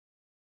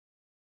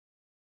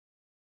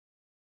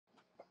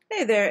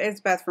Hey there, it's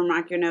Beth from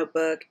Rock Your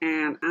Notebook,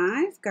 and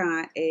I've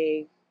got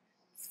a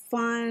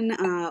fun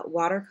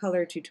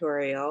watercolor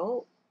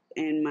tutorial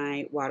in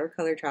my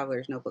Watercolor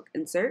Traveler's Notebook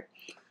insert.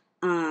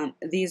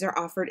 These are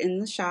offered in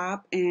the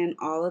shop in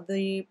all of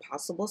the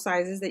possible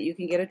sizes that you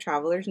can get a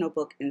Traveler's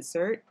Notebook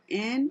insert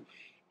in.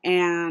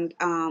 And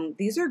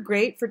these are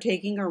great for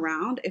taking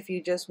around if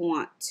you just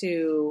want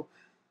to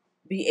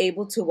be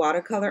able to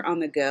watercolor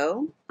on the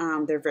go.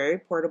 They're very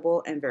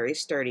portable and very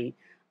sturdy.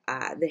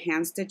 The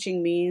hand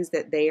stitching means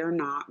that they are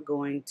not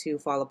going to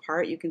fall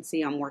apart. You can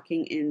see I'm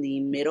working in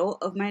the middle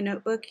of my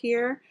notebook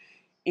here,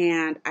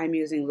 and I'm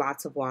using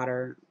lots of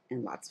water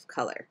and lots of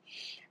color.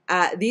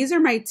 These are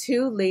my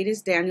two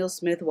latest Daniel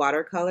Smith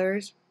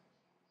watercolors,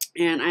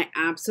 and I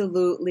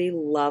absolutely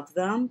love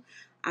them.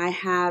 I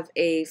have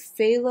a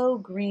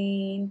phthalo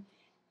green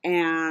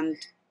and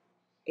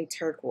a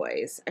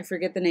turquoise. I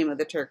forget the name of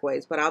the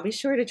turquoise, but I'll be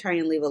sure to try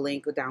and leave a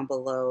link down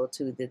below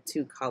to the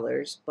two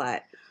colors.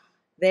 But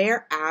they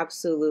are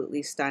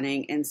absolutely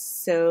stunning and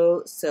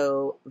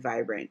so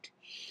vibrant.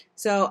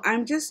 So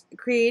I'm just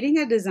creating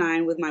a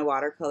design with my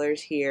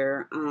watercolors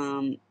here,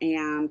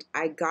 and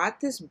I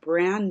got this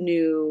brand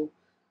new,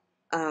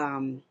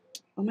 oh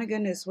my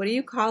goodness, what do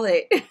you call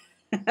it?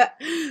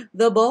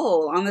 The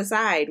bowl on the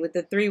side with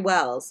the three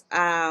wells.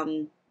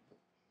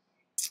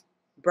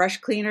 Brush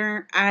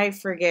cleaner. I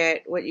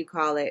forget what you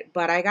call it,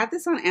 but I got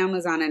this on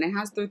Amazon and it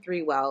has the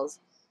three wells.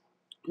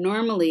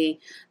 Normally,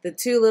 the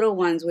two little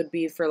ones would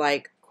be for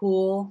like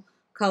cool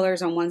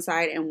colors on one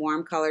side and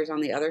warm colors on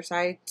the other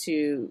side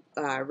to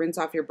rinse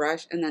off your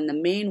brush. And then the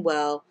main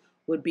well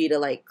would be to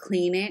like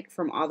clean it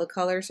from all the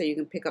colors so you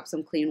can pick up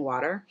some clean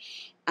water.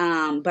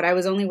 But I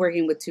was only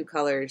working with two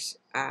colors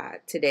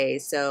today,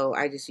 so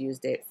I just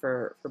used it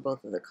for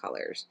both of the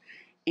colors.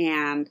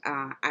 And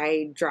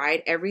I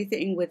dried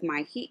everything with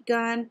my heat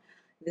gun.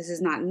 This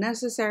is not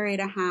necessary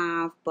to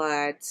have,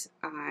 but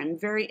I'm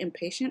very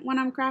impatient when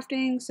I'm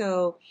crafting,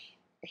 so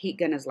a heat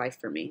gun is life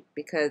for me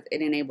because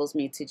it enables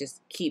me to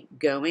just keep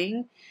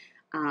going.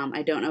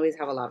 I don't always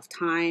have a lot of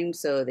time,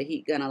 so the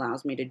heat gun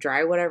allows me to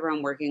dry whatever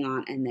I'm working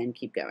on and then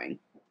keep going.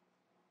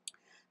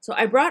 So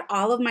I brought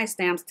all of my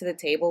stamps to the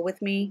table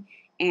with me,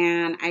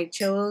 and I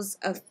chose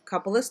a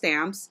couple of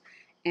stamps,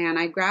 and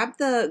I grabbed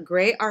the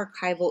gray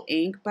archival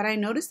ink, but I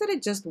noticed that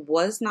it just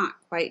was not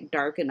quite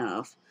dark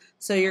enough.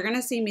 So you're going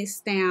to see me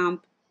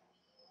stamp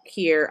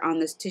here on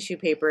this tissue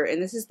paper,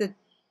 and this is the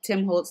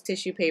Tim Holtz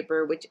tissue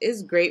paper, which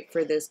is great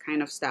for this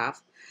kind of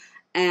stuff.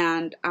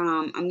 And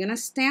I'm going to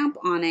stamp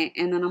on it,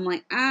 and then I'm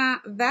like,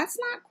 that's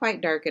not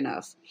quite dark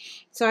enough.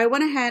 So I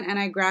went ahead and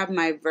I grabbed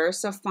my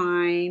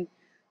VersaFine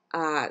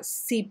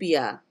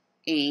sepia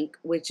ink,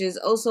 which is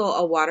also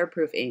a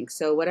waterproof ink.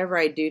 So whatever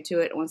I do to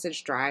it, once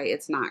it's dry,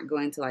 it's not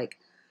going to like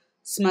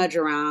smudge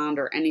around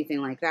or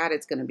anything like that.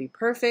 It's going to be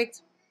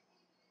perfect.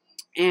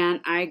 And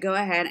I go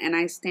ahead and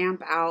I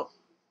stamp out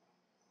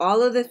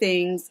all of the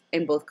things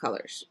in both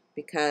colors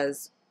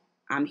because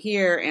I'm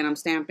here and I'm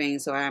stamping,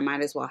 so I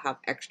might as well have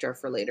extra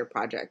for later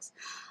projects.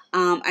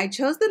 I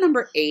chose the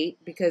number 8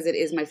 because it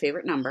is my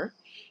favorite number.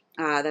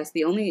 That's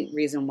the only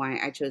reason why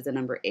I chose the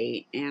number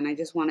 8, and I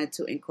just wanted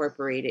to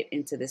incorporate it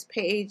into this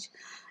page.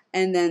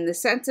 And then the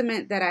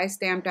sentiment that I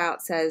stamped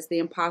out says, "The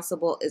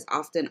impossible is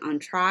often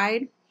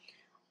untried."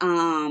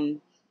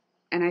 And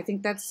I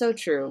think that's so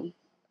true.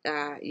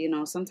 You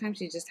know,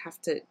 sometimes you just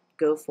have to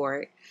go for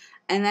it.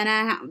 And then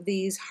I have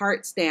these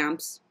heart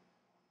stamps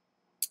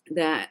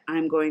that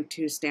I'm going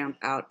to stamp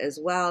out as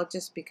well,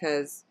 just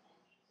because,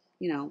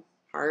 you know,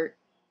 heart,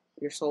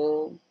 your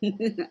soul.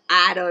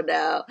 I don't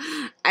know.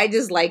 I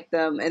just like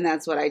them, and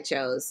that's what I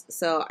chose.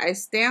 So I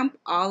stamp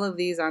all of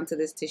these onto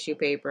this tissue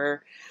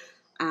paper.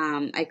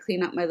 I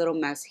clean up my little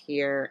mess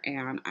here,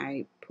 and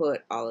I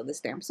put all of the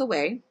stamps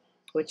away,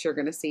 which you're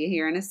going to see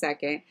here in a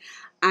second.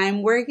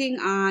 I'm working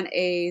on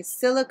a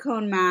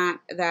silicone mat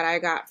that I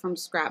got from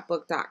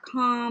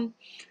scrapbook.com.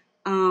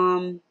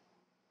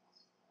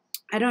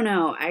 I don't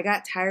know. I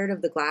got tired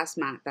of the glass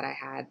mat that I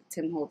had,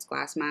 Tim Holtz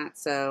glass mat,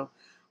 so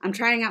I'm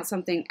trying out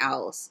something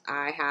else.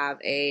 I have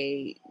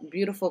a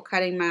beautiful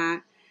cutting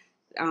mat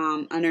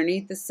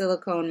underneath the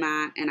silicone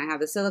mat, and I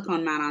have the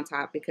silicone mat on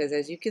top because,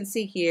 as you can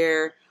see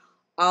here,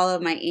 all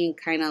of my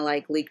ink kind of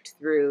like leaked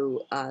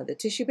through the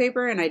tissue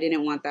paper, and I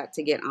didn't want that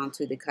to get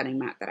onto the cutting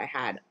mat that I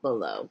had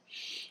below.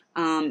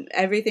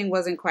 Everything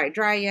wasn't quite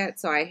dry yet,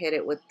 so I hit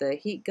it with the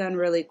heat gun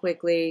really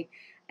quickly.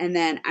 And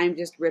then I'm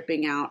just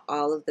ripping out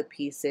all of the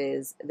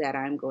pieces that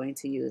I'm going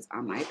to use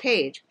on my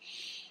page.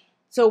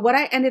 So what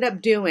I ended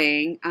up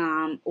doing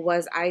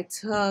was I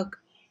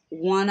took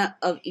one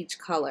of each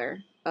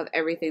color of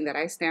everything that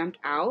I stamped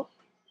out.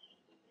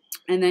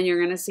 And then you're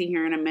going to see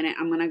here in a minute,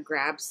 I'm going to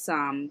grab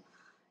some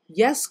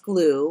Yes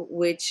glue,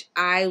 which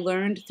I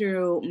learned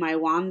through my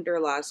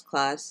Wanderlust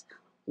class.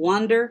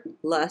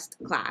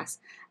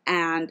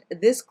 And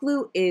this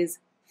glue is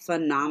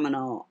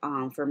phenomenal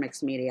for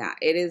mixed media.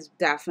 It is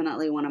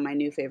definitely one of my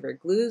new favorite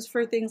glues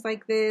for things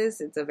like this.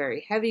 It's a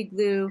very heavy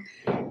glue,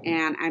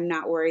 and I'm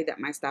not worried that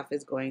my stuff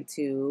is going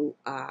to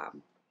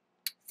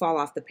fall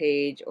off the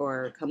page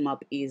or come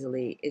up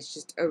easily. It's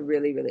just a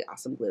really, really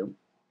awesome glue.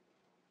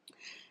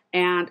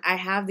 And I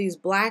have these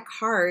black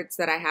hearts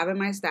that I have in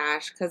my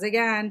stash because,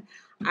 again,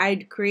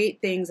 I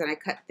create things and I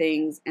cut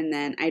things and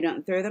then I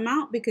don't throw them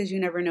out because you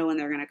never know when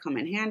they're going to come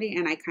in handy.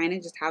 And I kind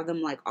of just have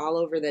them like all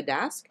over the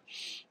desk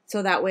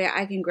so that way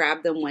I can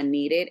grab them when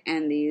needed.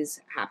 And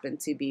these happen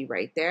to be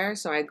right there.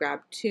 So I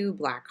grabbed 2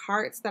 black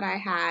hearts that I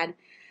had,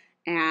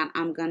 and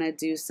I'm going to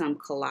do some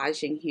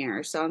collaging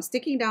here. So I'm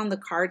sticking down the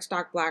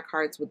cardstock black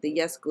hearts with the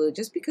Yes glue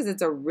just because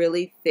it's a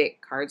really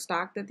thick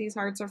cardstock that these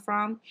hearts are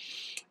from.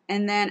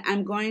 And then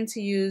I'm going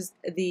to use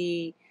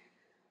the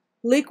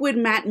liquid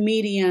matte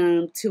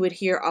medium to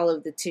adhere all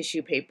of the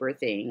tissue paper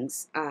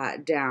things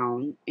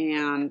down.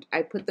 And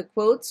I put the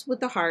quotes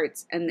with the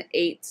hearts and the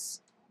 8s,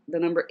 the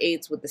number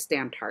 8s with the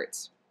stamped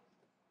hearts.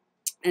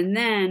 And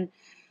then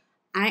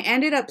I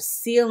ended up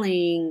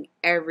sealing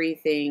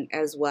everything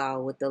as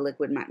well with the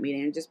liquid matte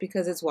medium just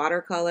because it's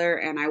watercolor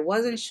and I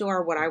wasn't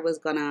sure what I was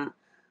gonna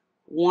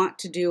want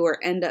to do or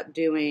end up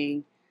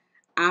doing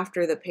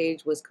after the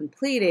page was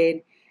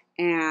completed.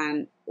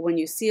 And when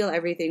you seal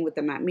everything with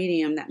the matte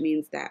medium, that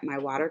means that my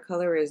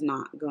watercolor is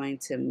not going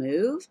to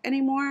move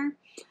anymore.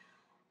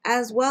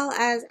 As well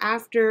as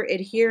after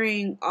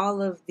adhering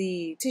all of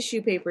the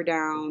tissue paper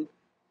down,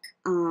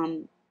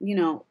 you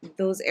know,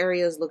 those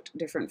areas looked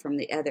different from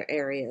the other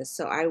areas.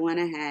 So I went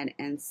ahead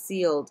and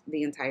sealed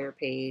the entire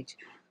page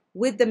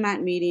with the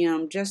matte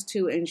medium just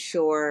to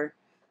ensure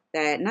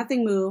that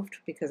nothing moved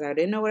because I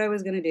didn't know what I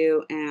was going to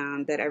do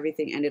and that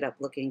everything ended up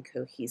looking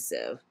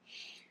cohesive.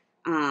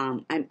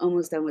 I'm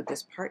almost done with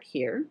this part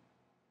here.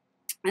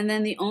 And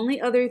then the only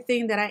other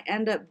thing that I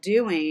end up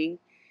doing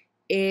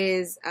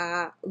is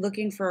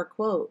looking for a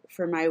quote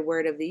for my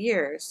word of the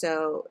year.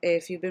 So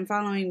if you've been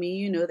following me,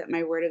 you know that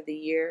my word of the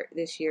year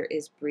this year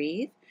is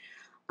breathe.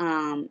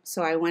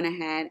 So I went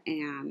ahead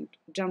and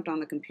jumped on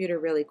the computer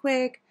really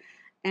quick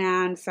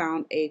and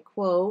found a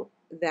quote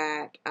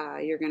that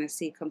you're going to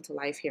see come to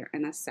life here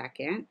in a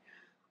second.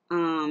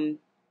 I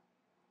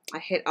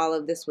hit all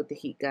of this with the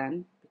heat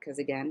gun because,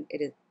 again,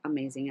 it is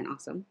amazing and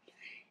awesome.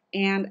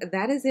 And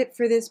that is it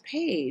for this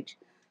page.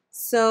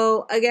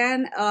 So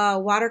again,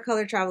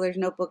 watercolor traveler's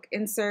notebook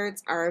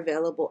inserts are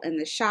available in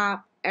the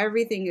shop.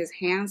 Everything is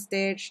hand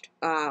stitched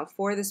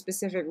for the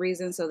specific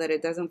reason so that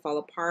it doesn't fall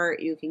apart.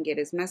 You can get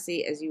as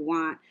messy as you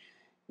want.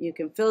 You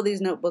can fill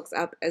these notebooks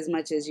up as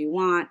much as you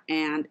want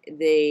and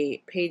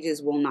the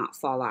pages will not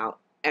fall out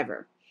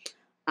ever.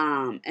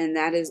 And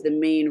that is the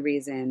main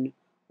reason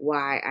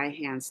why I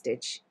hand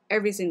stitch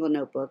every single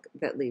notebook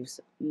that leaves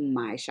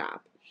my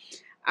shop.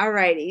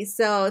 Alrighty,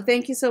 so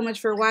thank you so much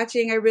for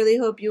watching. I really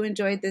hope you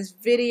enjoyed this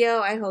video.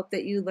 I hope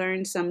that you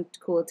learned some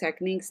cool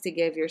techniques to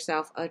give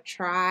yourself a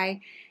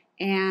try.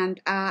 And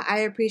I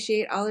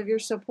appreciate all of your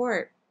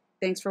support.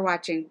 Thanks for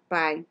watching.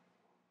 Bye.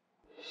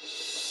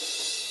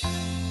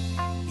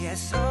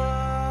 Yes, oh,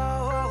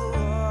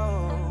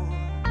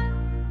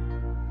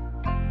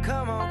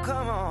 come on,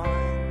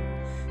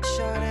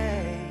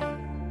 shorty,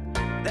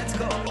 let's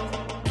go.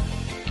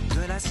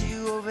 Girl, I see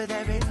you over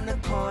there in the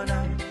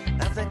corner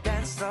of the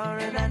dance floor,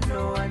 and I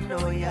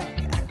know you're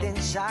acting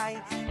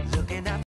shy.